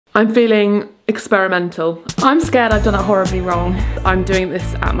I'm feeling experimental. I'm scared I've done it horribly wrong. I'm doing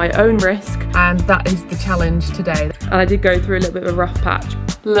this at my own risk, and that is the challenge today. And I did go through a little bit of a rough patch.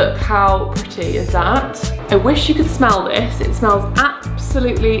 Look how pretty is that? I wish you could smell this. It smells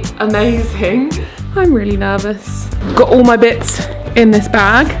absolutely amazing. I'm really nervous. Got all my bits in this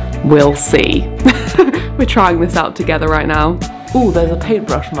bag. We'll see. We're trying this out together right now. Ooh, there's a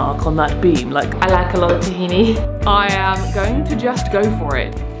paintbrush mark on that beam. Like, I like a lot of tahini. I am going to just go for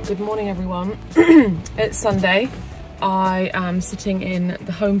it. Good morning, everyone. It's Sunday. I am sitting in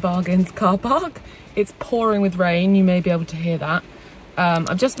the Home Bargains car park. It's pouring with rain. You may be able to hear that.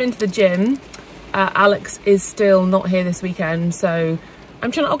 I've just been to the gym. Alex is still not here this weekend, so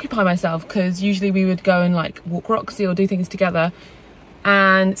I'm trying to occupy myself because usually we would go and like walk Roxy or do things together.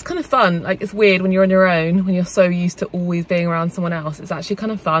 And it's kind of fun. Like, it's weird when you're on your own, when you're so used to always being around someone else. It's actually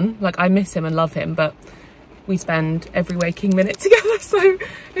kind of fun. Like, I miss him and love him, but we spend every waking minute together, so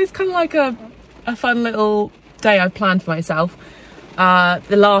it's kind of like a fun little day I've planned for myself.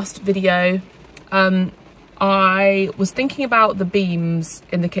 The last video, I was thinking about the beams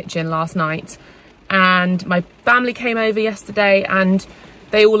in the kitchen last night, and my family came over yesterday and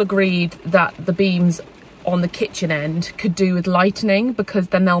they all agreed that the beams on the kitchen end could do with lightening, because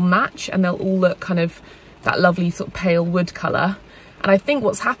then they'll match and they'll all look kind of that lovely sort of pale wood colour. And I think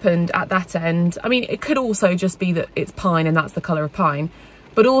what's happened at that end, I mean, it could also just be that it's pine and that's the colour of pine,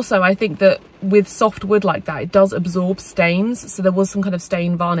 but also I think that with soft wood like that, it does absorb stains. So there was some kind of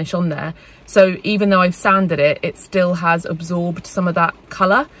stain varnish on there, so even though I've sanded it, it still has absorbed some of that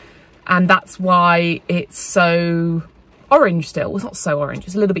colour, and that's why it's so orange still. Well, it's not so orange,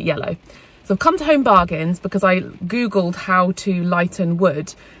 it's a little bit yellow. So I've come to Home Bargains because I googled how to lighten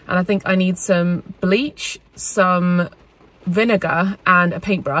wood, and I think I need some bleach, some vinegar and a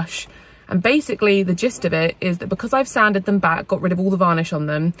paintbrush. And basically the gist of it is that because I've sanded them back, got rid of all the varnish on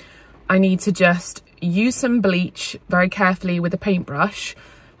them, I need to just use some bleach very carefully with a paintbrush,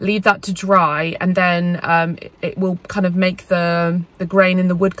 leave that to dry, and then it will kind of make the grain in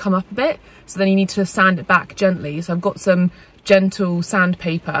the wood come up a bit. So then you need to sand it back gently. So I've got some gentle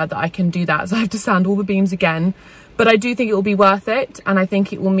sandpaper that I can do that, so I have to sand all the beams again, but I do think it will be worth it, and I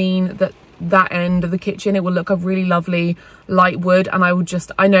think it will mean that that end of the kitchen, it will look a really lovely light wood, and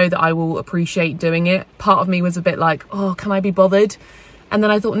I know that I will appreciate doing it. Part of me was a bit like, oh, can I be bothered? And then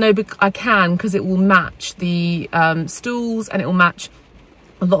I thought, no, I can, because it will match the stools, and it will match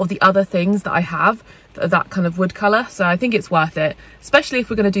a lot of the other things that I have that are that kind of wood colour. So I think it's worth it, especially if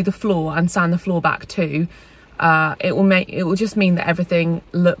we're going to do the floor and sand the floor back too. It will just mean that everything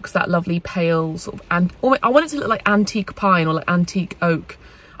looks that lovely pale sort of, and I want it to look like antique pine or like antique oak.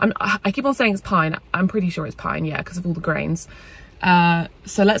 I keep on saying it's pine. I'm pretty sure it's pine, yeah, because of all the grains.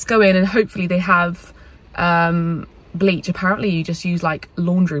 So let's go in, and hopefully they have bleach. Apparently you just use like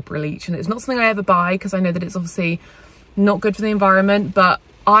laundry bleach, and it's not something I ever buy because I know that it's obviously not good for the environment, but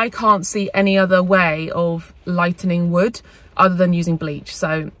I can't see any other way of lightening wood other than using bleach.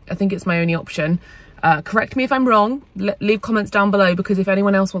 So I think it's my only option. Correct me if I'm wrong, leave comments down below, because if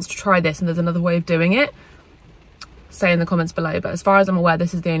anyone else wants to try this and there's another way of doing it, say in the comments below. But as far as I'm aware,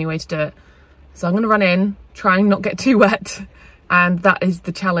 this is the only way to do it. So I'm going to run in, try and not get too wet, and that is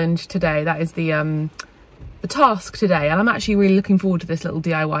the challenge today. That is the task today, and I'm actually really looking forward to this little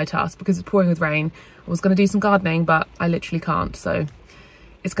DIY task because it's pouring with rain. I was going to do some gardening, but I literally can't, so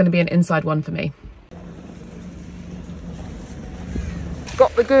it's going to be an inside one for me.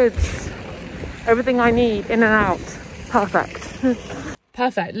 Got the goods. Everything I need in and out. Perfect.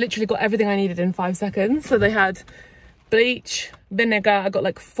 Perfect. Literally got everything I needed in 5 seconds. So they had bleach, vinegar. I got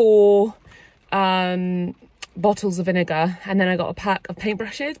like 4 bottles of vinegar, and then I got a pack of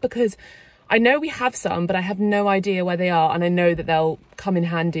paintbrushes because I know we have some, but I have no idea where they are, and I know that they'll come in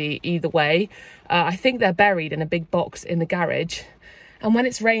handy either way. I think they're buried in a big box in the garage. And when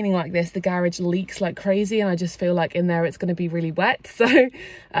it's raining like this, the garage leaks like crazy, and I just feel like in there it's going to be really wet. So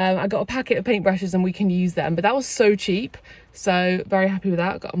I got a packet of paintbrushes and we can use them. But that was so cheap, so very happy with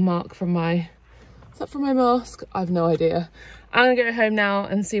that. Got a mark from my... Is that from my mask? I have no idea. I'm going to go home now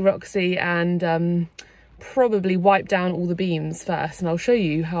and see Roxy and probably wipe down all the beams first. And I'll show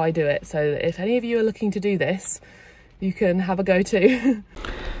you how I do it, so that if any of you are looking to do this, you can have a go too.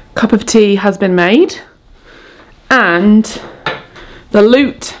 Cup of tea has been made. And... the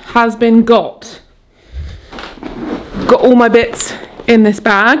loot has been got. Got all my bits in this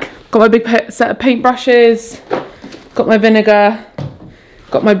bag. Got my big set of paintbrushes. Got my vinegar.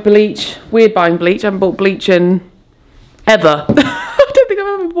 Got my bleach. Weird buying bleach. I haven't bought bleach in ever. I don't think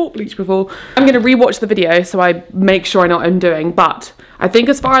I've ever bought bleach before. I'm going to rewatch the video so I make sure I know what I'm doing. But I think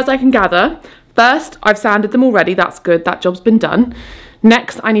as far as I can gather, first, I've sanded them already. That's good. That job's been done.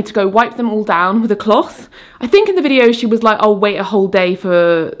 Next, I need to go wipe them all down with a cloth. I think in the video she was like, I'll wait a whole day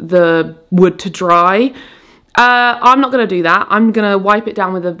for the wood to dry. I'm not going to do that. I'm going to wipe it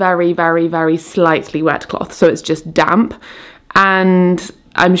down with a very, very, very slightly wet cloth, so it's just damp, and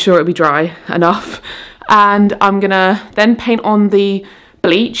I'm sure it'll be dry enough. And I'm going to then paint on the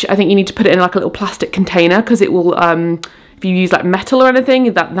bleach. I think you need to put it in like a little plastic container, because it will, if you use like metal or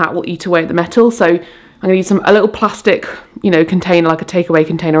anything, that will eat away at the metal. So I'm going to use a little plastic, you know, container, like a takeaway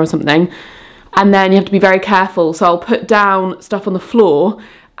container or something. And then you have to be very careful. So I'll put down stuff on the floor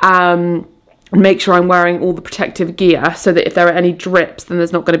and make sure I'm wearing all the protective gear, so that if there are any drips, then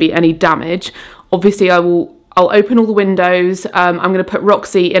there's not going to be any damage. Obviously, I'll open all the windows. I'm going to put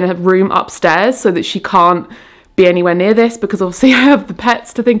Roxy in a room upstairs so that she can't be anywhere near this, because obviously I have the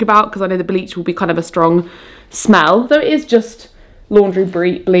pets to think about, because I know the bleach will be kind of a strong smell, though it is just laundry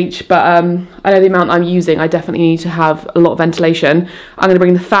bleach, but I know the amount I'm using, I definitely need to have a lot of ventilation. I'm going to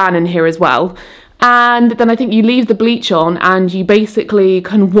bring the fan in here as well. And then I think you leave the bleach on and you basically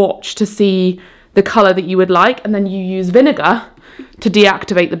can watch to see the colour that you would like, and then you use vinegar to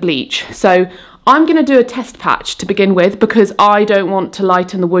deactivate the bleach. So I'm going to do a test patch to begin with, because I don't want to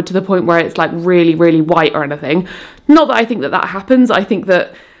lighten the wood to the point where it's like really, really white or anything. Not that I think that happens. I think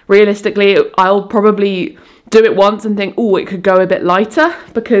that realistically I'll probably do it once and think, oh, it could go a bit lighter,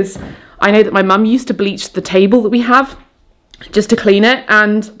 because I know that my mum used to bleach the table that we have just to clean it,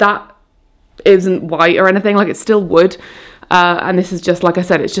 and that isn't white or anything, like it's still wood. And this is just, like I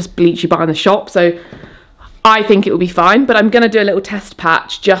said, it's just bleach you buy in the shop, so I think it will be fine. But I'm going to do a little test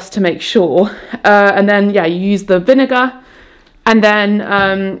patch just to make sure. And then, yeah, you use the vinegar, and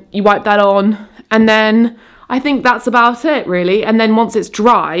then you wipe that on, and then I think that's about it, really. And then once it's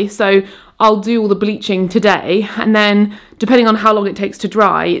dry, so I'll do all the bleaching today, and then depending on how long it takes to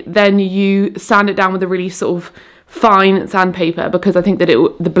dry, then you sand it down with a really sort of fine sandpaper, because I think that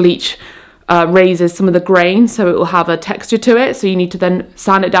the bleach raises some of the grain, so it will have a texture to it, so you need to then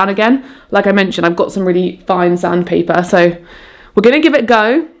sand it down again. Like I mentioned, I've got some really fine sandpaper, so we're going to give it a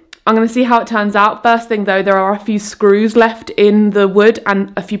go. I'm going to see how it turns out. First thing though, there are a few screws left in the wood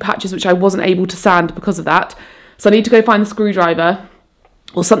and a few patches which I wasn't able to sand because of that, so I need to go find the screwdriver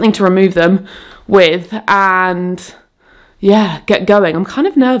or something to remove them with, and yeah, get going. I'm kind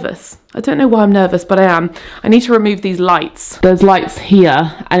of nervous. I don't know why I'm nervous, but I am. I need to remove these lights. There's lights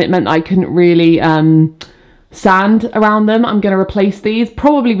here, and it meant I couldn't really sand around them. I'm going to replace these,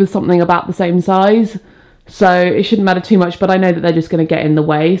 probably with something about the same size, so it shouldn't matter too much, but I know that they're just going to get in the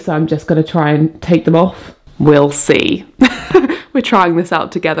way, so I'm just going to try and take them off. We'll see. We're trying this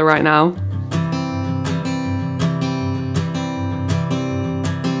out together right now.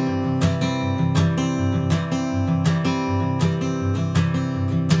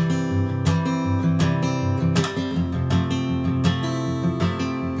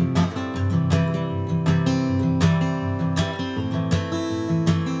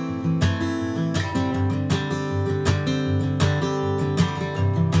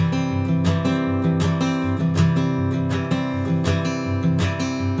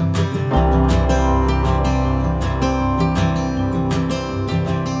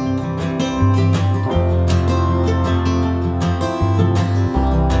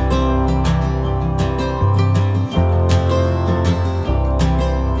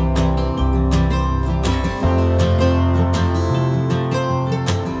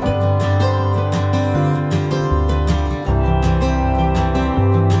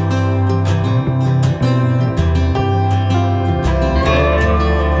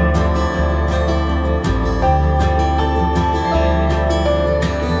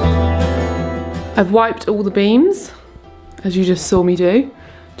 I've wiped all the beams, as you just saw me do,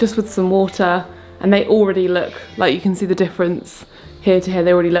 just with some water, and they already look like, you can see the difference here to here,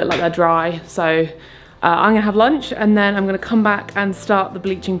 they already look like they're dry. So I'm gonna have lunch, and then I'm gonna come back and start the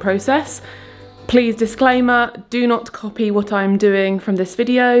bleaching process. Please, disclaimer, do not copy what I'm doing from this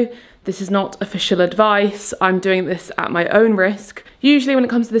video. This is not official advice. I'm doing this at my own risk. Usually when it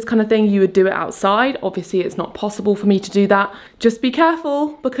comes to this kind of thing, you would do it outside. Obviously it's not possible for me to do that. Just be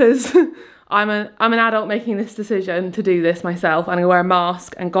careful, because I'm an adult making this decision to do this myself. I'm gonna wear a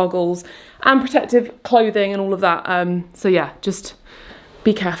mask and goggles and protective clothing and all of that. So yeah, just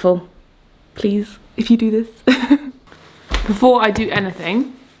be careful, please, if you do this. Before I do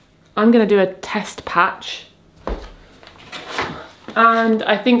anything, I'm gonna do a test patch. And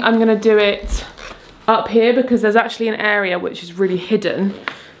I think I'm gonna do it up here, because there's actually an area which is really hidden.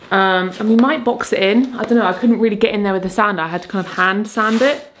 And we might box it in. I don't know, I couldn't really get in there with the sander. I had to kind of hand sand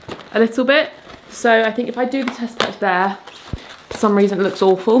it a little bit. So I think if I do the test patch there, for some reason it looks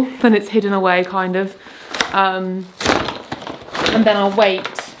awful, then it's hidden away kind of. and then I'll wait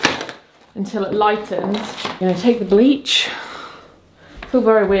until it lightens. I'm gonna take the bleach. I feel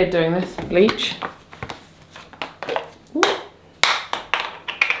very weird doing this, bleach. Ooh.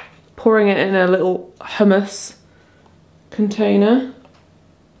 Pouring it in a little hummus container.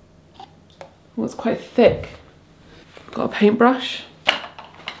 Oh, it's quite thick. Got a paintbrush.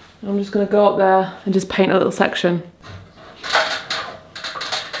 I'm just gonna go up there and just paint a little section.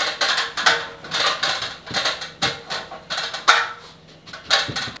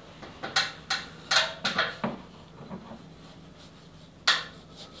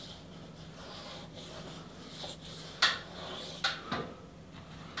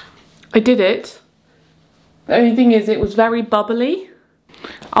 I did it. The only thing is it was very bubbly.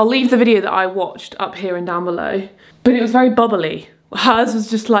 I'll leave the video that I watched up here and down below, but it was very bubbly. Hers was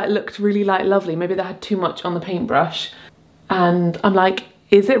just like, looked really like lovely. Maybe they had too much on the paintbrush. And I'm like,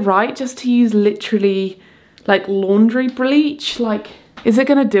 is it right just to use literally like laundry bleach? Like, is it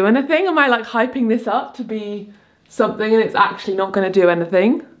gonna do anything? Am I like hyping this up to be something and it's actually not gonna do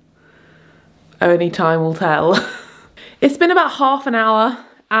anything? Only time will tell. It's been about half an hour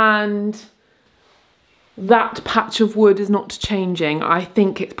and that patch of wood is not changing. I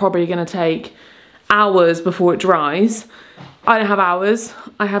think it's probably gonna take hours before it dries. I don't have hours,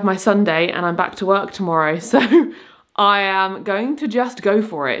 I have my Sunday and I'm back to work tomorrow. So I am going to just go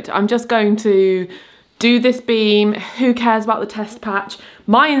for it. I'm just going to do this beam. Who cares about the test patch?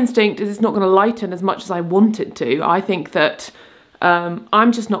 My instinct is it's not gonna lighten as much as I want it to. I think that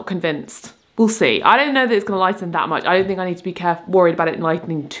I'm just not convinced. We'll see. I don't know that it's gonna lighten that much. I don't think I need to be worried about it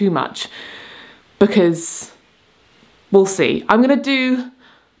lightening too much because we'll see. I'm gonna do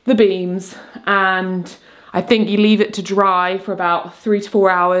the beams and I think you leave it to dry for about 3 to 4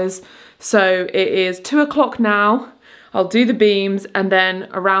 hours. So it is 2 o'clock now. I'll do the beams and then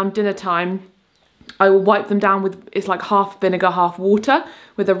around dinner time, I will wipe them down with, it's like half vinegar, half water.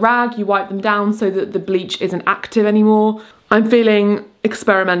 With a rag, you wipe them down so that the bleach isn't active anymore. I'm feeling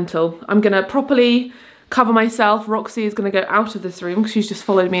experimental. I'm gonna properly cover myself. Roxy is gonna go out of this room because she's just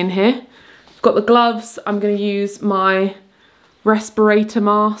followed me in here. I've got the gloves. I'm gonna use my respirator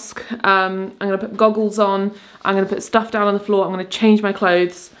mask. I'm gonna put goggles on. I'm gonna put stuff down on the floor. I'm gonna change my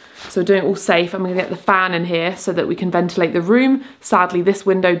clothes. So we're doing it all safe. I'm gonna get the fan in here so that we can ventilate the room. Sadly, this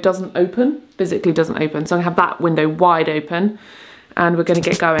window doesn't open, physically doesn't open. So I'm gonna have that window wide open and we're gonna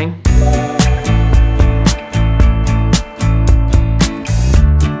get going.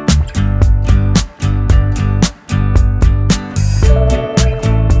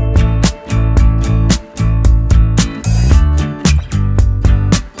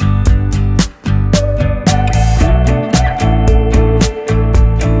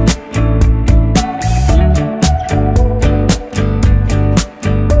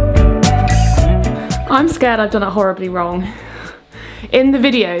 I'm scared I've done it horribly wrong. In the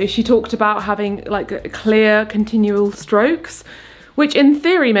video, she talked about having like clear, continual strokes, which in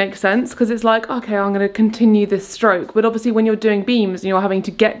theory makes sense because it's like, okay, I'm gonna continue this stroke. But obviously when you're doing beams and you're having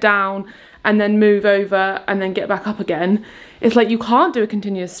to get down and then move over and then get back up again, it's like you can't do a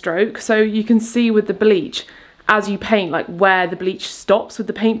continuous stroke. So you can see with the bleach, as you paint, like where the bleach stops with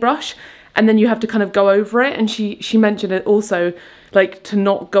the paintbrush, and then you have to kind of go over it. And she mentioned it also, like to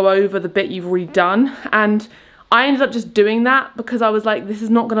not go over the bit you've already done. And I ended up just doing that because I was like, this is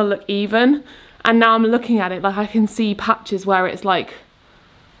not gonna look even. And now I'm looking at it, like I can see patches where it's like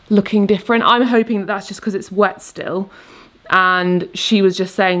looking different. I'm hoping that that's just because it's wet still. And she was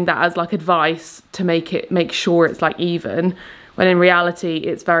just saying that as like advice to make sure it's like even, when in reality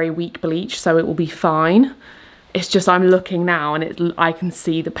it's very weak bleach, so it will be fine. It's just I'm looking now and I can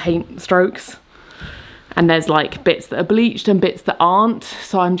see the paint strokes. And there's like bits that are bleached and bits that aren't.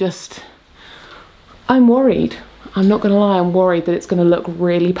 So I'm worried. I'm not gonna lie, I'm worried that it's gonna look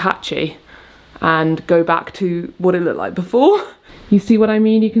really patchy and go back to what it looked like before. You see what I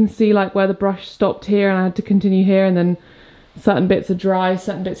mean? You can see like where the brush stopped here and I had to continue here, and then certain bits are dry,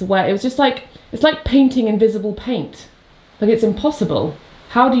 certain bits are wet. It was just like, it's like painting invisible paint. Like it's impossible.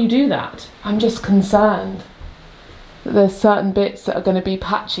 How do you do that? I'm just concerned that there's certain bits that are going to be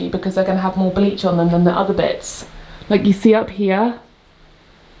patchy because they're going to have more bleach on them than the other bits. Like you see up here,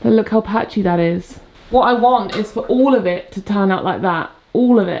 but look how patchy that is. What I want is for all of it to turn out like that,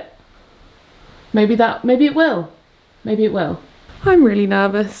 all of it. Maybe it will. Maybe it will. I'm really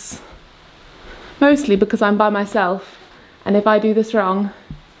nervous. Mostly because I'm by myself, and if I do this wrong,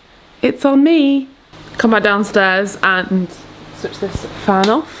 it's on me. Come back downstairs and switch this fan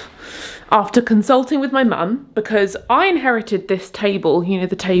off. After consulting with my mum, because I inherited this table, you know,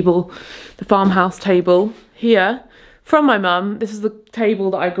 the farmhouse table here from my mum. This is the table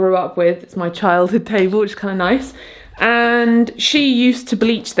that I grew up with. It's my childhood table, which is kind of nice. And she used to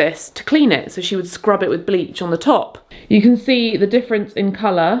bleach this to clean it, so she would scrub it with bleach on the top. You can see the difference in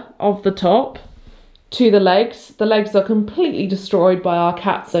colour of the top to the legs. The legs are completely destroyed by our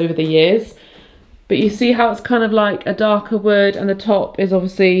cats over the years, but you see how it's kind of like a darker wood, and the top is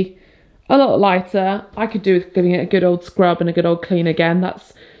obviously a lot lighter. I could do with giving it a good old scrub and a good old clean again.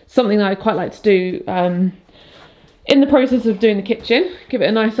 That's something that I quite like to do in the process of doing the kitchen. Give it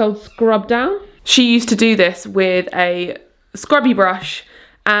a nice old scrub down. She used to do this with a scrubby brush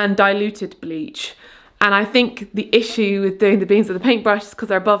and diluted bleach. And I think the issue with doing the beams with the paintbrush is because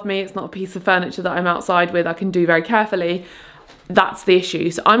they're above me. It's not a piece of furniture that I'm outside with. I can do very carefully. That's the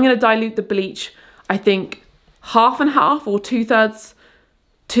issue. So I'm going to dilute the bleach, I think, half and half, or two-thirds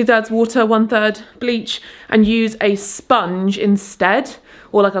water, 1/3 bleach, and use a sponge instead,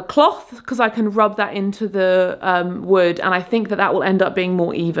 or like a cloth, because I can rub that into the wood, and I think that that will end up being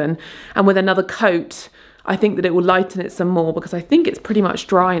more even. And with another coat, I think that it will lighten it some more, because I think it's pretty much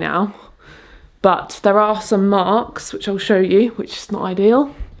dry now. But there are some marks, which I'll show you, which is not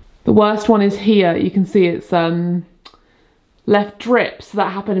ideal. The worst one is here. You can see it's left drip, so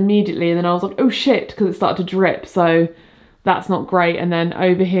that happened immediately, and then I was like, oh shit, because it started to drip, so that's not great. And then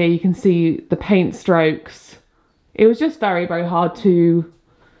over here you can see the paint strokes. It was just very, very hard to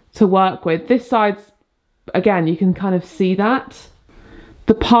work with. This side's, again, you can kind of see that.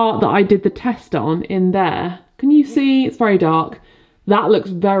 The part that I did the test on in there, can you see? It's very dark. That looks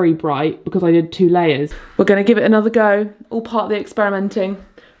very bright because I did 2 layers. We're going to give it another go. All part of the experimenting.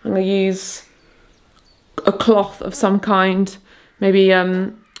 I'm going to use a cloth of some kind. Maybe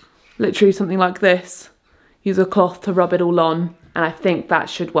literally something like this. Use a cloth to rub it all on. And I think that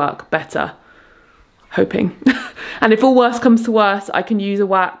should work better. Hoping. And if all worse comes to worse, I can use a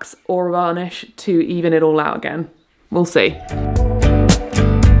wax or a varnish to even it all out again. We'll see.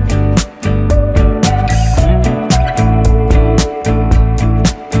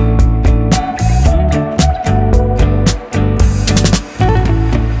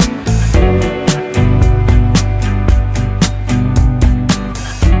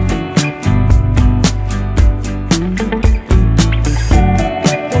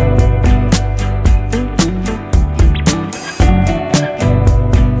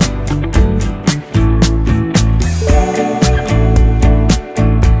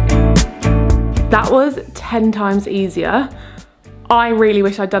 That was 10 times easier. I really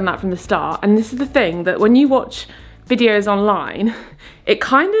wish I'd done that from the start. And this is the thing, that when you watch videos online, it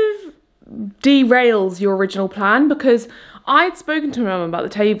kind of derails your original plan, because I'd spoken to my mum about the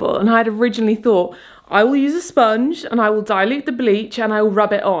table and I'd originally thought, I will use a sponge and I will dilute the bleach and I will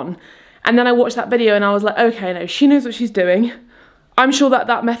rub it on. And then I watched that video and I was like, okay, no, she knows what she's doing. I'm sure that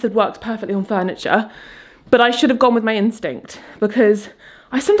that method works perfectly on furniture, but I should have gone with my instinct, because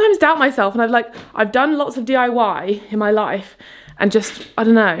I sometimes doubt myself, and I've done lots of DIY in my life, and just, I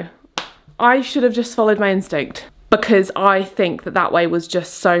don't know, I should have just followed my instinct, because I think that that way was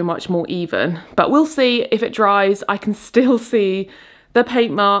just so much more even. But we'll see if it dries. I can still see the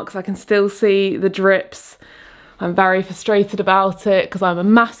paint marks, I can still see the drips. I'm very frustrated about it because I'm a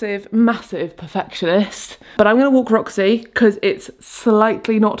massive, massive perfectionist. But I'm gonna walk Roxy because it's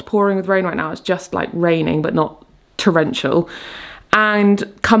slightly not pouring with rain right now. It's just like raining, but not torrential. And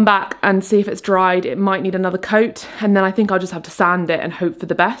come back and see if it's dried. It might need another coat, and then I think I'll just have to sand it and hope for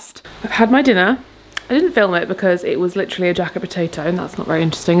the best. I've had my dinner. I didn't film it because it was literally a jacket potato, and that's not very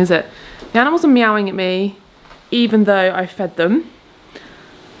interesting, is it? The animals are meowing at me, even though I fed them,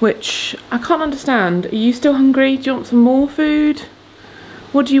 which I can't understand. Are you still hungry? Do you want some more food?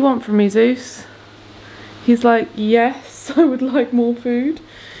 What do you want from me, Zeus? He's like, yes, I would like more food.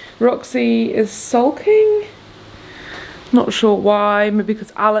 Roxy is sulking. Not sure why, maybe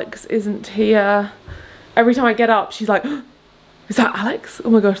because Alex isn't here. Every time I get up, she's like, oh, is that Alex? Oh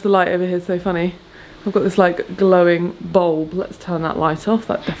my gosh, the light over here is so funny. I've got this like glowing bulb. Let's turn that light off.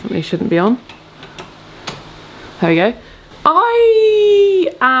 That definitely shouldn't be on. There we go.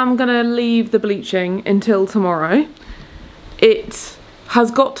 I am gonna leave the bleaching until tomorrow. It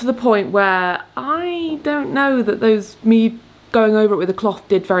has got to the point where I don't know that me going over it with a cloth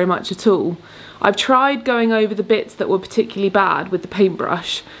did very much at all. I've tried going over the bits that were particularly bad with the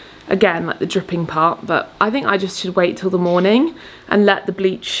paintbrush, again, like the dripping part, but I think I just should wait till the morning and let the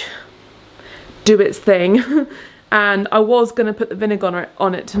bleach do its thing. And I was gonna put the vinegar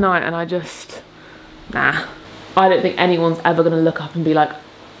on it tonight, and I just, nah. I don't think anyone's ever gonna look up and be like,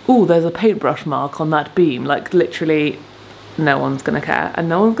 oh, there's a paintbrush mark on that beam. Like, literally, no one's gonna care and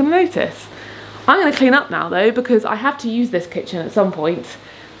no one's gonna notice. I'm gonna clean up now though, because I have to use this kitchen at some point,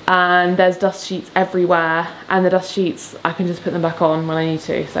 and there's dust sheets everywhere, and the dust sheets, I can just put them back on when I need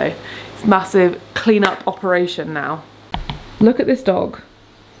to. So it's a massive clean up operation now. Look at this dog.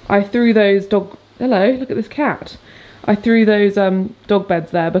 I threw those dog... Hello, look at this cat. I threw those dog beds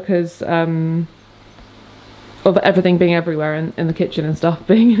there because of everything being everywhere in the kitchen and stuff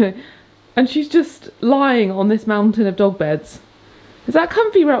being... And she's just lying on this mountain of dog beds. Is that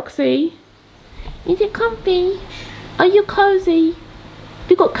comfy, Roxy? Is it comfy? Are you cozy?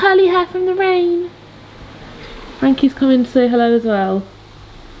 Have you got curly hair from the rain? Frankie's coming to say hello as well.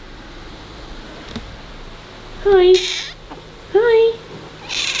 Hi. Hi.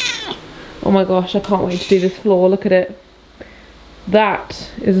 Oh my gosh, I can't wait to do this floor. Look at it.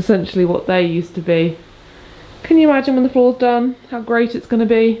 That is essentially what they used to be. Can you imagine when the floor's done? How great it's going to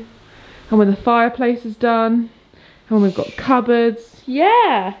be. And when the fireplace is done. And when we've got cupboards.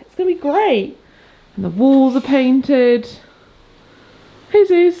 Yeah, it's going to be great. And the walls are painted.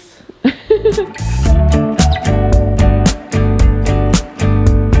 Jesus.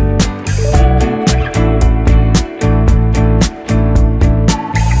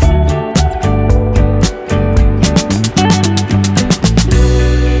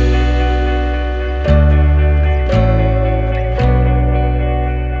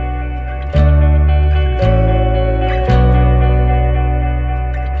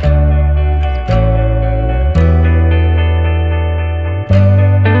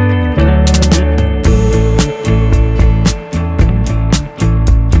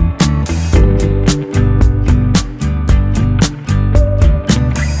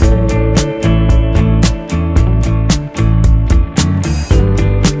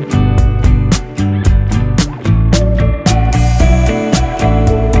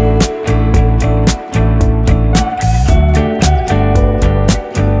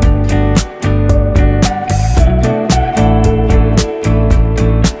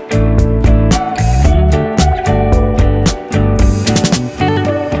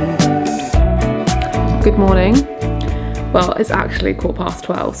 Good morning. Well, it's actually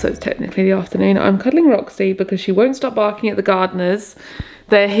 12:15, so it's technically the afternoon. I'm cuddling Roxy because she won't stop barking at the gardeners.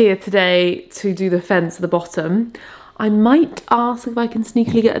 They're here today to do the fence at the bottom. I might ask if I can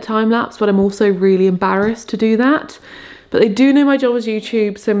sneakily get a time lapse, but I'm also really embarrassed to do that. But they do know my job is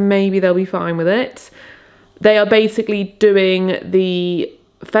YouTube, so maybe they'll be fine with it. They are basically doing the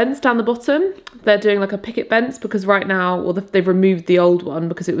fence down the bottom. They're doing like a picket fence because right now, well, they've removed the old one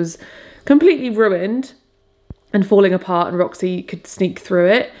because it was completely ruined and falling apart and Roxy could sneak through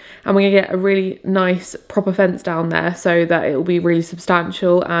it, and we're gonna get a really nice proper fence down there so that it will be really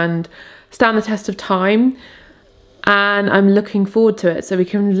substantial and stand the test of time. And I'm looking forward to it so we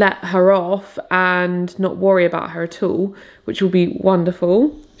can let her off and not worry about her at all, which will be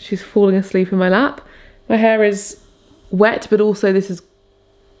wonderful. She's falling asleep in my lap. My hair is wet, but also this is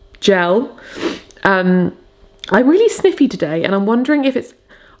gel. I'm really sniffy today, and I'm wondering if it's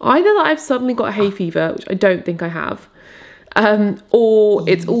either that I've suddenly got hay fever, which I don't think I have, or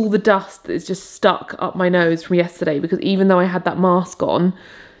it's all the dust that's just stuck up my nose from yesterday, because even though I had that mask on,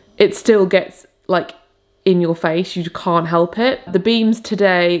 it still gets like in your face. You can't help it. The beams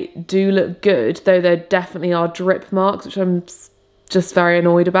today do look good, though there definitely are drip marks, which I'm just very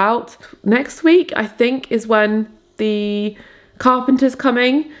annoyed about. Next week, I think, is when the carpenter's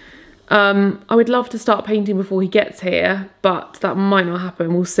coming. I would love to start painting before he gets here, but that might not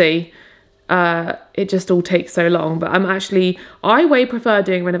happen. We'll see. It just all takes so long. But I way prefer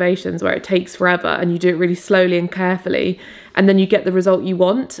doing renovations where it takes forever and you do it really slowly and carefully, and then you get the result you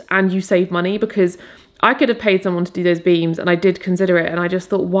want and you save money, because I could have paid someone to do those beams, and I did consider it, and I just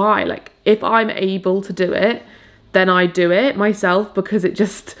thought, why? Like, if I'm able to do it, then I do it myself, because it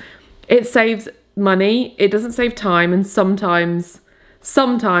saves money. It doesn't save time, and sometimes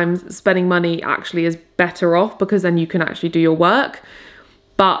spending money actually is better off, because then you can actually do your work.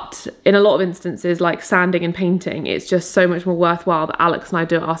 But in a lot of instances, like sanding and painting, it's just so much more worthwhile that Alex and I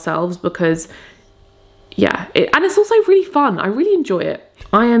do it ourselves, because yeah, and it's also really fun. I really enjoy it.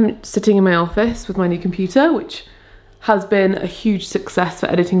 I am sitting in my office with my new computer, which has been a huge success for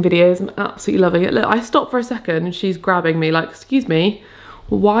editing videos. I'm absolutely loving it. Look, I stopped for a second and she's grabbing me like, excuse me,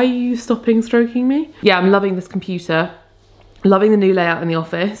 why are you stopping stroking me? Yeah, I'm loving this computer. Loving the new layout in the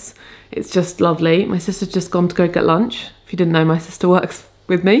office. It's just lovely. My sister's just gone to go get lunch. If you didn't know, my sister works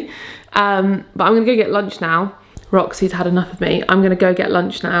with me. But I'm gonna go get lunch now. Roxy's had enough of me. I'm gonna go get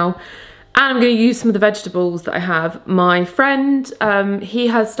lunch now. And I'm gonna use some of the vegetables that I have. My friend, he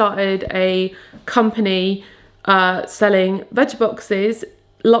has started a company selling veg boxes.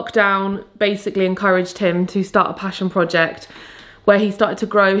 Lockdown basically encouraged him to start a passion project where he started to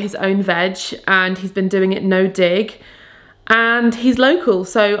grow his own veg, and he's been doing it no dig. And he's local,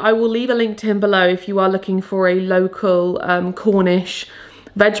 so I will leave a link to him below if you are looking for a local Cornish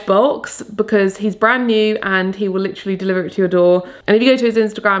veg box because he's brand new and he will literally deliver it to your door. And if you go to his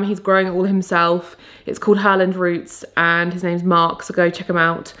Instagram, he's growing it all himself. It's called Herland Roots and his name's Mark, so go check him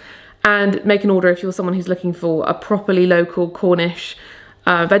out and make an order if you're someone who's looking for a properly local Cornish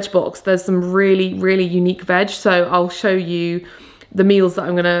veg box. There's some really, really unique veg, so I'll show you the meals that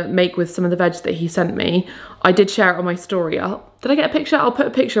I'm gonna make with some of the veg that he sent me. I did share it on my story. Did I get a picture? I'll put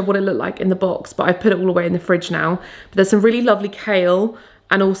a picture of what it looked like in the box, but I've put it all away in the fridge now. But there's some really lovely kale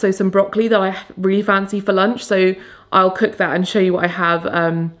and also some broccoli that I really fancy for lunch, so I'll cook that and show you what I have.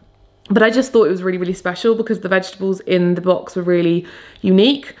 But I just thought it was really, really special because the vegetables in the box were really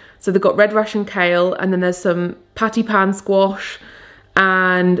unique. So they've got red Russian kale, and then there's some patty pan squash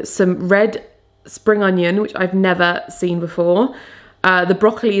and some red spring onion, which I've never seen before. The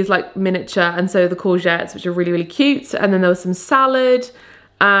broccoli is like miniature, and so the courgettes, which are really, really cute. And then there was some salad,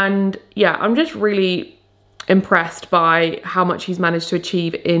 and yeah, I'm just really impressed by how much he's managed to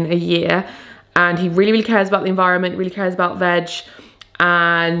achieve in a year. And he really, really cares about the environment, really cares about veg.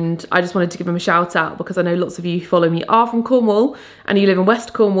 And I just wanted to give him a shout out because I know lots of you who follow me are from Cornwall and you live in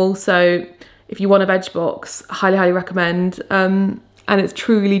West Cornwall. So if you want a veg box, highly, highly recommend. And it's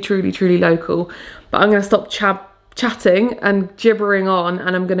truly, truly, truly local. But I'm going to stop chatting and gibbering on,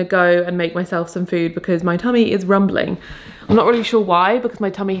 and I'm going to go and make myself some food because my tummy is rumbling. I'm not really sure why, because my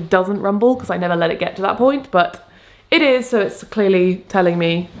tummy doesn't rumble because I never let it get to that point, but it is, so it's clearly telling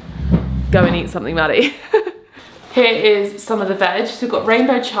me go and eat something, Maddie. Here is some of the veg. So we've got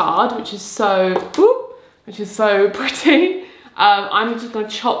rainbow chard, which is so pretty. I'm just gonna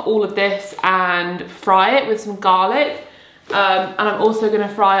chop all of this and fry it with some garlic. And I'm also gonna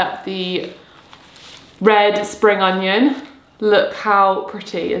fry up the red spring onion. Look how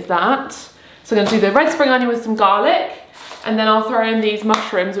pretty is that? So I'm gonna do the red spring onion with some garlic, and then I'll throw in these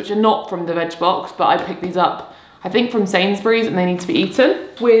mushrooms, which are not from the veg box, but I picked these up, I think, from Sainsbury's, and they need to be eaten.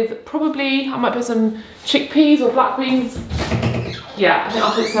 With probably, I might put some chickpeas or black beans. Yeah, I think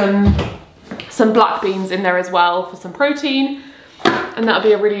I'll put some black beans in there as well for some protein. And that'll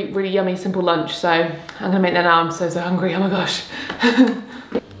be a really, really yummy, simple lunch. So I'm gonna make that now. I'm so hungry, oh my gosh.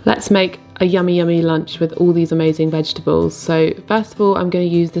 Let's make a yummy, yummy lunch with all these amazing vegetables. So first of all, I'm gonna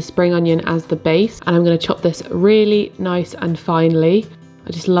use the spring onion as the base, and I'm gonna chop this really nice and finely.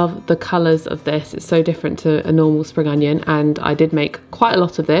 I just love the colours of this. It's so different to a normal spring onion, and I did make quite a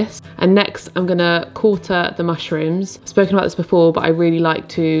lot of this. And next I'm gonna quarter the mushrooms. I've spoken about this before, but I really like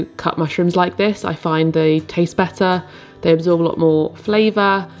to cut mushrooms like this. I find they taste better, they absorb a lot more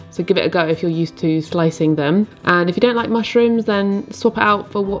flavour, so give it a go if you're used to slicing them. And if you don't like mushrooms, then swap it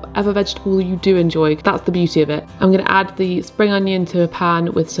out for whatever vegetable you do enjoy. That's the beauty of it. I'm gonna add the spring onion to a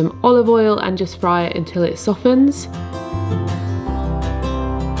pan with some olive oil and just fry it until it softens.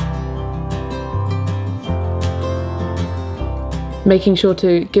 Making sure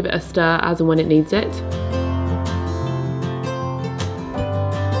to give it a stir as and when it needs it.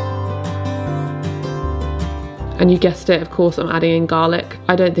 And you guessed it, of course, I'm adding in garlic.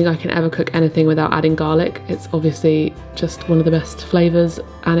 I don't think I can ever cook anything without adding garlic. It's obviously just one of the best flavours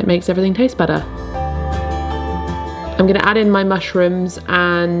and it makes everything taste better. I'm gonna add in my mushrooms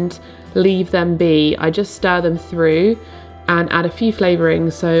and leave them be. I just stir them through and add a few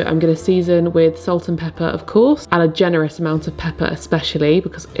flavourings. So I'm going to season with salt and pepper, of course, add a generous amount of pepper especially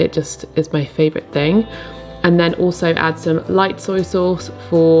because it just is my favourite thing, and then also add some light soy sauce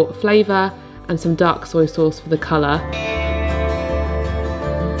for flavour and some dark soy sauce for the colour,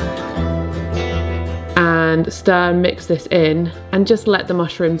 and stir and mix this in and just let the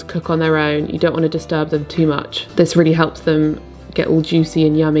mushrooms cook on their own. You don't want to disturb them too much. This really helps them get all juicy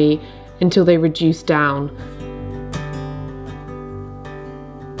and yummy until they reduce down.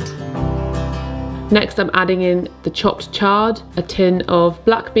 Next I'm adding in the chopped chard, a tin of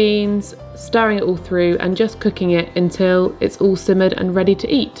black beans, stirring it all through and just cooking it until it's all simmered and ready to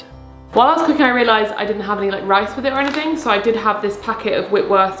eat. While I was cooking, I realised I didn't have any like rice with it or anything, so I did have this packet of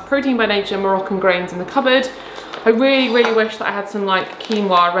Whitworth's Protein by Nature Moroccan grains in the cupboard. I really, really wish that I had some like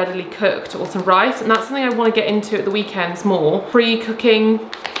quinoa readily cooked or some rice, and that's something I want to get into at the weekends more.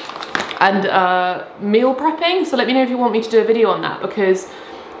 Pre-cooking and meal prepping, so let me know if you want me to do a video on that, because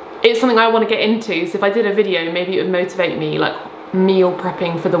it's something I want to get into. So if I did a video, maybe it would motivate me, like meal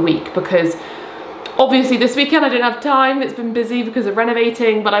prepping for the week, because obviously this weekend I didn't have time. It's been busy because of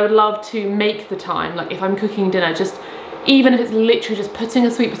renovating, but I would love to make the time. Like if I'm cooking dinner, just even if it's literally just putting a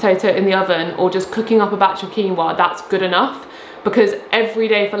sweet potato in the oven or just cooking up a batch of quinoa, that's good enough. Because every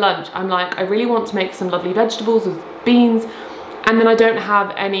day for lunch, I'm like, I really want to make some lovely vegetables with beans, and then I don't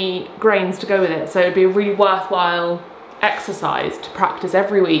have any grains to go with it. So it'd be a really worthwhile exercise to practice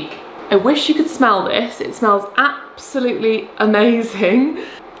every week. I wish you could smell this. It smells absolutely amazing.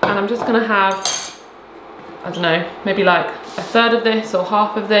 And I'm just gonna have, I don't know, maybe like a third of this or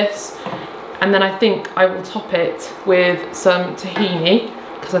half of this. And then I think I will top it with some tahini,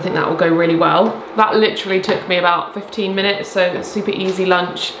 because I think that will go really well. That literally took me about 15 minutes, so it's super easy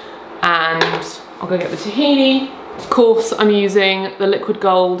lunch. And I'll go get the tahini. Of course, I'm using the liquid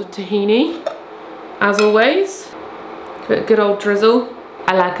gold tahini, as always. Give it a good old drizzle.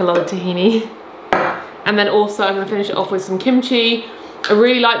 I like a lot of tahini. And then also I'm gonna finish it off with some kimchi. I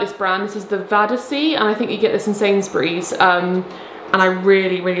really like this brand. This is the Vadasi, and I think you get this in Sainsbury's. And I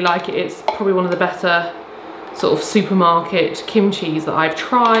really, really like it. It's probably one of the better sort of supermarket kimchis that I've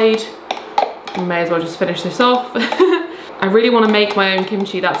tried. I may as well just finish this off. I really want to make my own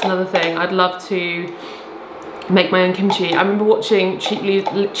kimchi. That's another thing. I'd love to make my own kimchi. I remember watching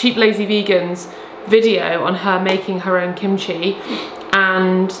Cheap Lazy Vegan's video on her making her own kimchi,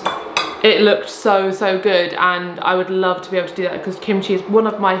 and it looked so, so good. And I would love to be able to do that, because kimchi is one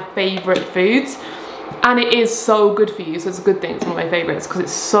of my favourite foods. And it is so good for you, so it's a good thing. It's one of my favourites because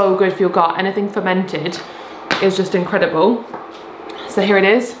it's so good for your gut. Anything fermented is just incredible. So here it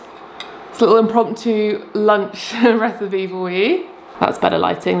is. It's a little impromptu lunch recipe for you. That's better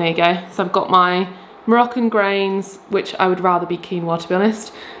lighting, there you go. So I've got my Moroccan grains, which I would rather be quinoa, to be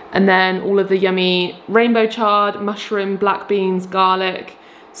honest. And then all of the yummy rainbow chard, mushroom, black beans, garlic,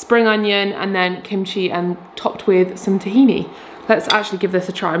 spring onion, and then kimchi, and topped with some tahini. Let's actually give this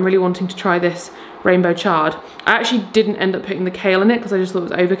a try. I'm really wanting to try this rainbow chard. I actually didn't end up putting the kale in it because I just thought it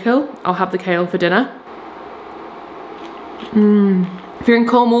was overkill. I'll have the kale for dinner. If you're in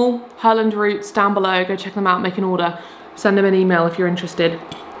Cornwall, Herland Roots down below, go check them out, make an order. Send them an email if you're interested.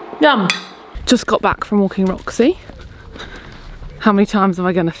 Yum! Just got back from walking Roxy. How many times am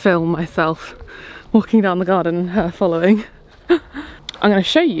I going to film myself walking down the garden and her following? I'm going to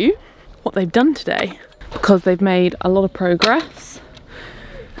show you what they've done today, because they've made a lot of progress.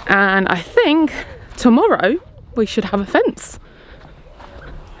 And I think tomorrow we should have a fence.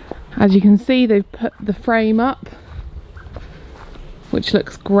 As you can see, they've put the frame up, which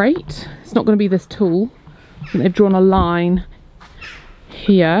looks great. It's not going to be this tall. And they've drawn a line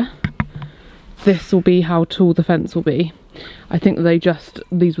here. This will be how tall the fence will be. I think that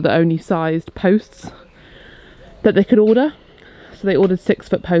these were the only sized posts that they could order. So they ordered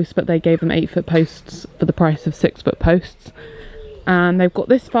 6-foot posts, but they gave them 8-foot posts for the price of 6-foot posts. And they've got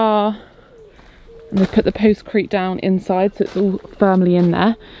this far, and they've put the postcrete down inside, so it's all firmly in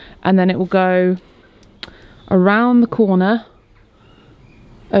there. And then it will go around the corner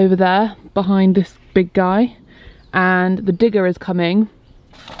over there behind this big guy. And the digger is coming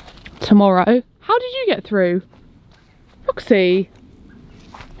tomorrow. How did you get through? Roxy,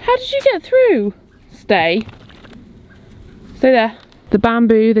 how did you get through? Stay there. The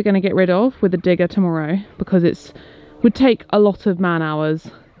bamboo they're going to get rid of with the digger tomorrow, because it would take a lot of man hours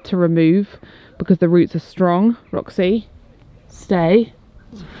to remove because the roots are strong. Roxy, stay.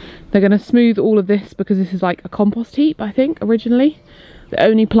 They're going to smooth all of this because this is like a compost heap, I think, originally. The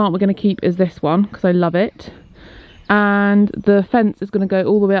only plant we're going to keep is this one because I love it. And the fence is going to go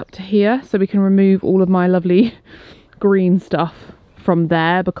all the way up to here, so we can remove all of my lovely green stuff from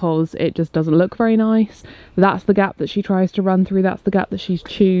there because it just doesn't look very nice. That's the gap that she tries to run through. That's the gap that she's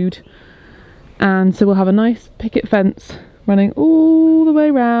chewed. And so we'll have a nice picket fence running all the way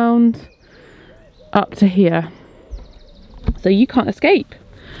around up to here. So you can't escape.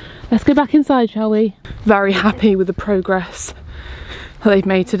 Let's go back inside, shall we? Very happy with the progress that they've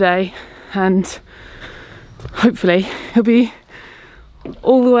made today, and hopefully it'll be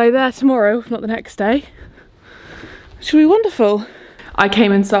all the way there tomorrow, if not the next day. Which will be wonderful. I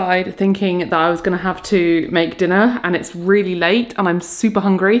came inside thinking that I was going to have to make dinner, and it's really late and I'm super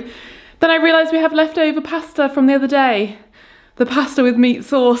hungry. Then I realised we have leftover pasta from the other day. The pasta with meat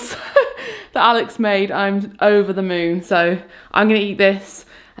sauce that Alex made. I'm over the moon, so I'm going to eat this,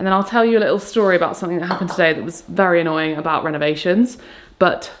 and then I'll tell you a little story about something that happened today that was very annoying about renovations,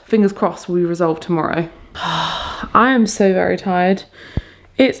 but fingers crossed will be resolved tomorrow. I am so very tired.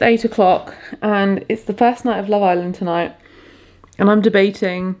 It's 8 o'clock and it's the first night of Love Island tonight, and I'm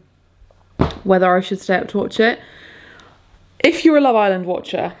debating whether I should stay up to watch it. If you're a Love Island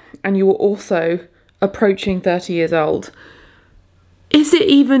watcher and you are also approaching 30 years old, is it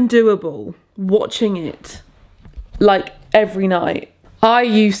even doable watching it like every night? I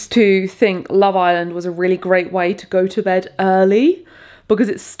used to think Love Island was a really great way to go to bed early because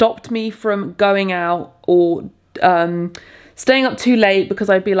it stopped me from going out or staying up too late, because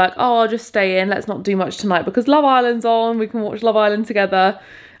I'd be like, oh, I'll just stay in, let's not do much tonight because Love Island's on, we can watch Love Island together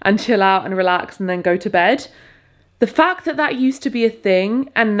and chill out and relax and then go to bed. The fact that that used to be a thing,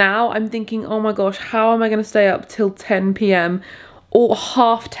 and now I'm thinking, oh my gosh, how am I going to stay up till 10 p.m. or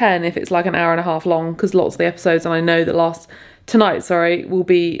 10:30 if it's like an hour and a half long, because lots of the episodes, and I know that tonight, will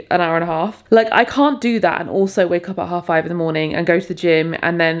be an hour and a half. Like, I can't do that and also wake up at 5:30 in the morning and go to the gym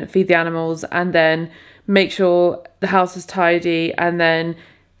and then feed the animals and then make sure the house is tidy and then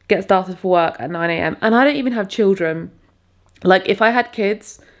get started for work at 9 a.m. And I don't even have children. Like, if I had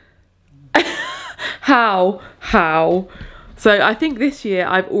kids, how? So I think this year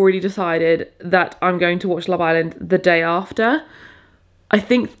I've already decided that I'm going to watch Love Island the day after. I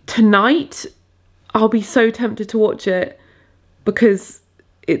think tonight I'll be so tempted to watch it because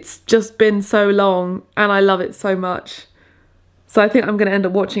it's just been so long and I love it so much. So I think I'm going to end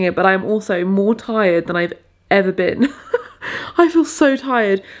up watching it, but I'm also more tired than I've ever been. I feel so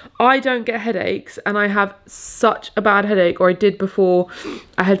tired. I don't get headaches, and I have such a bad headache, or I did before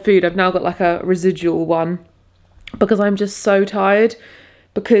I had food. I've now got like a residual one because I'm just so tired,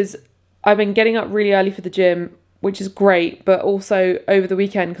 because I've been getting up really early for the gym, which is great, but also over the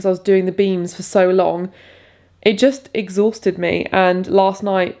weekend, because I was doing the beams for so long, it just exhausted me. And last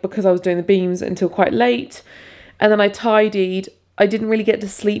night, because I was doing the beams until quite late, and then I tidied, I didn't really get to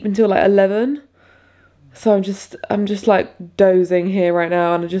sleep until like 11. So I'm just like dozing here right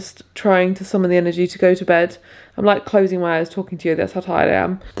now, and I'm just trying to summon the energy to go to bed. I'm like closing my eyes talking to you. That's how tired I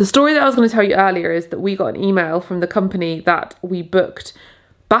am. The story that I was going to tell you earlier is that we got an email from the company that we booked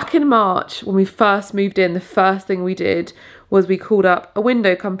back in March when we first moved in. The first thing we did was we called up a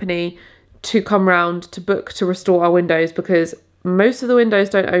window company to come round to book to restore our windows, because most of the windows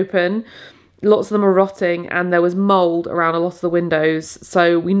don't open. Lots of them are rotting, and there was mould around a lot of the windows.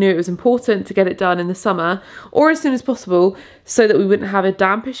 So we knew it was important to get it done in the summer, or as soon as possible, so that we wouldn't have a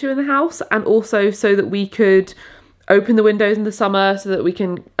damp issue in the house, and also so that we could open the windows in the summer so that we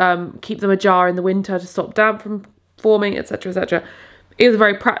can keep them ajar in the winter to stop damp from forming, etc, etc. It was a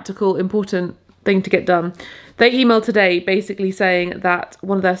very practical, important thing to get done. They emailed today basically saying that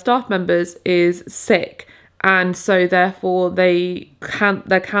one of their staff members is sick, and so therefore they're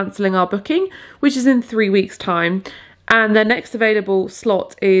cancelling our booking, which is in 3 weeks' time, and their next available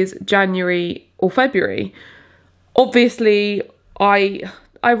slot is January or February. Obviously, I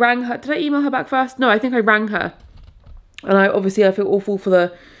rang her. Did I email her back first? No, I think I rang her, and I feel awful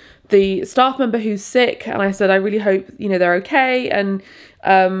for the staff member who's sick, and I said I really hope they're okay, and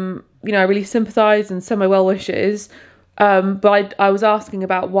I really sympathise and send my well wishes. But I was asking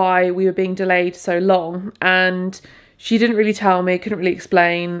about why we were being delayed so long, and she didn't really tell me, couldn't really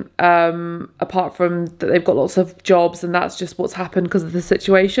explain, apart from that they've got lots of jobs and that's just what's happened because of the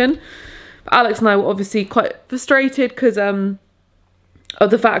situation. But Alex and I were obviously quite frustrated because of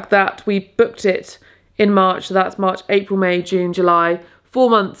the fact that we booked it in March, so that's March, April, May, June, July, 4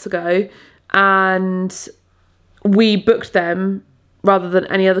 months ago, and we booked them rather than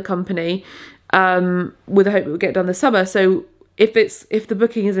any other company, with the hope it would get done this summer. So if the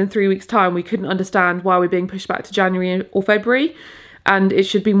booking is in 3 weeks' time, we couldn't understand why we're being pushed back to January or February, and it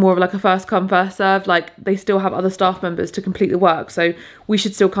should be more of like a first come first served. Like, they still have other staff members to complete the work, so we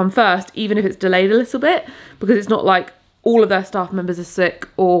should still come first, even if it's delayed a little bit, because it's not like all of their staff members are sick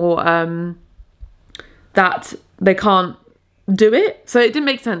or that they can't do it. So it didn't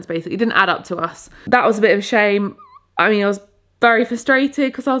make sense, basically. It didn't add up to us. That was a bit of a shame. I mean, I was very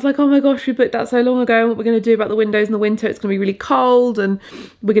frustrated because I was like, oh my gosh, we booked that so long ago, and what we're going to do about the windows in the winter, it's going to be really cold and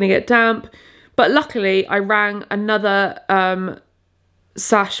we're going to get damp. But luckily I rang another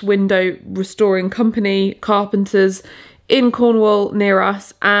sash window restoring company, carpenters in Cornwall near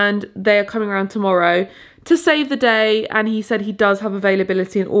us, and they are coming around tomorrow to save the day, and he said he does have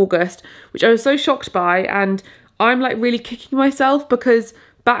availability in August, which I was so shocked by. And I'm like really kicking myself because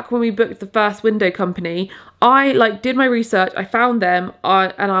back when we booked the first window company, I like did my research, I found them,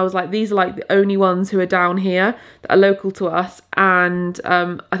 and I was like, these are like the only ones who are down here that are local to us, and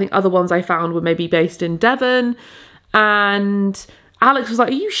I think other ones I found were maybe based in Devon. And Alex was like,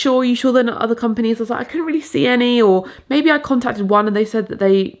 are you sure they're not other companies? I was like, I couldn't really see any, or maybe I contacted one and they said that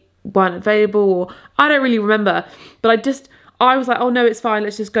they weren't available, or I don't really remember. But I was like, oh no, it's fine,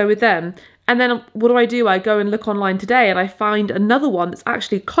 let's just go with them. And then what do? I go and look online today and I find another one that's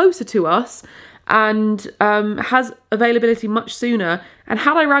actually closer to us and has availability much sooner. And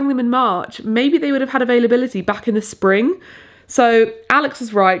had I rang them in March, maybe they would have had availability back in the spring. So Alex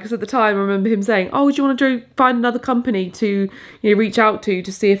was right, because at the time I remember him saying, oh, do you want to find another company to reach out to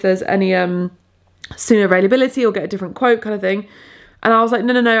see if there's any sooner availability or get a different quote kind of thing. And I was like,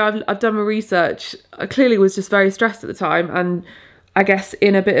 no, I've done my research. I clearly was just very stressed at the time, and I guess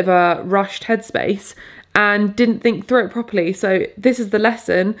in a bit of a rushed headspace, and didn't think through it properly. So this is the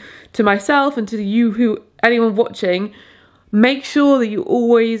lesson to myself and to you, anyone watching. Make sure that you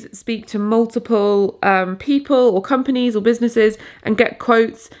always speak to multiple people or companies or businesses and get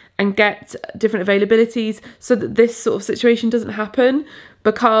quotes and get different availabilities so that this sort of situation doesn't happen,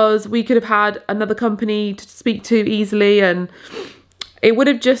 because we could have had another company to speak to easily and it would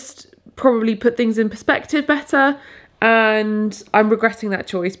have just probably put things in perspective better. And I'm regretting that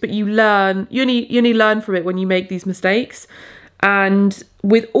choice, but you only learn from it when you make these mistakes. And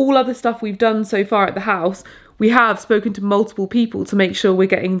with all other stuff we've done so far at the house, we have spoken to multiple people to make sure we're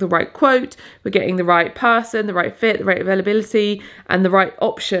getting the right quote, we're getting the right person, the right fit, the right availability, and the right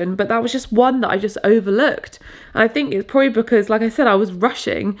option. But that was just one that I just overlooked. And I think it's probably because, like I said, I was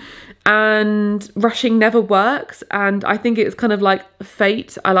rushing, and rushing never works. And I think it's kind of like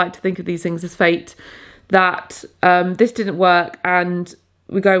fate. I like to think of these things as fate, that this didn't work and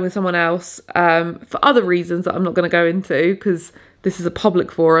we're going with someone else for other reasons that I'm not going to go into, because this is a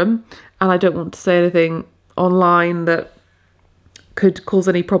public forum and I don't want to say anything online that could cause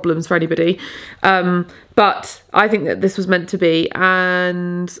any problems for anybody. But I think that this was meant to be,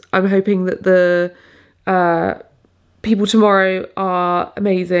 and I'm hoping that the people tomorrow are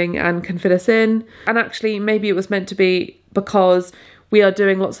amazing and can fit us in. And actually maybe it was meant to be because we are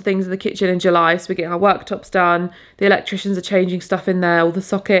doing lots of things in the kitchen in July, so we're getting our worktops done, the electricians are changing stuff in there, all the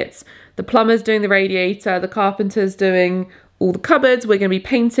sockets, the plumber's doing the radiator, the carpenter's doing all the cupboards, we're going to be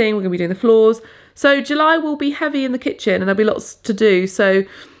painting, we're going to be doing the floors. So July will be heavy in the kitchen and there'll be lots to do. So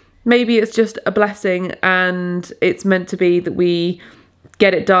maybe it's just a blessing and it's meant to be that we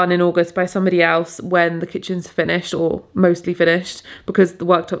get it done in August by somebody else when the kitchen's finished, or mostly finished, because the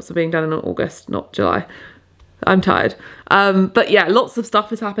worktops are being done in August, not July. I'm tired. But yeah, lots of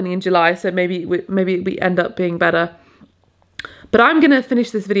stuff is happening in July, so maybe we end up being better. But I'm going to finish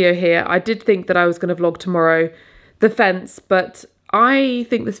this video here. I did think that I was going to vlog tomorrow the fence, but I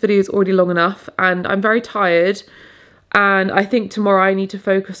think this video is already long enough and I'm very tired, and I think tomorrow I need to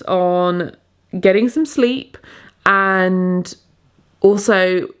focus on getting some sleep and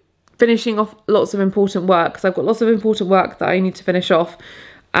also finishing off lots of important work, because I've got lots of important work that I need to finish off.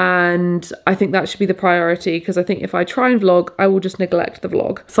 And I think that should be the priority, because I think if I try and vlog, I will just neglect the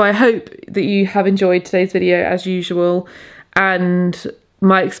vlog. So I hope that you have enjoyed today's video as usual and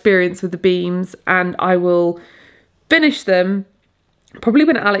my experience with the beams, and I will finish them probably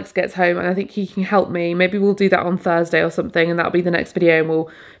when Alex gets home, and I think he can help me. Maybe we'll do that on Thursday or something, and that'll be the next video, and we'll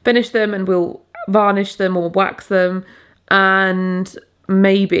finish them and we'll varnish them or wax them, and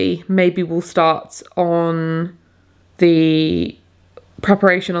maybe we'll start on the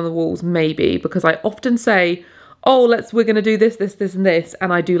preparation on the walls, maybe, because I often say, oh, we're going to do this, and this,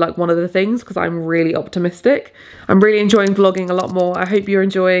 and I do like one of the things because I'm really optimistic. I'm really enjoying vlogging a lot more. I hope you're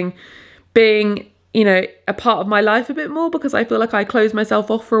enjoying being, you know, a part of my life a bit more, because I feel like I closed myself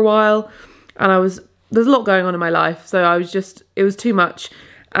off for a while and there's a lot going on in my life, so it was too much,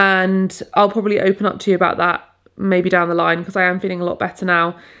 and I'll probably open up to you about that maybe down the line, because I am feeling a lot better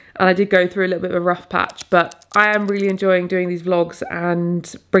now. And I did go through a little bit of a rough patch, but I am really enjoying doing these vlogs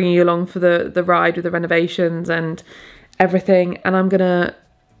and bringing you along for the ride with the renovations and everything. And I'm gonna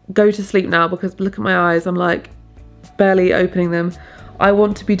go to sleep now, because look at my eyes, I'm like barely opening them. I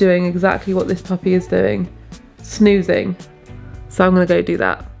want to be doing exactly what this puppy is doing, snoozing. So I'm gonna go do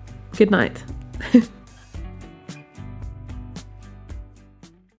that. Good night.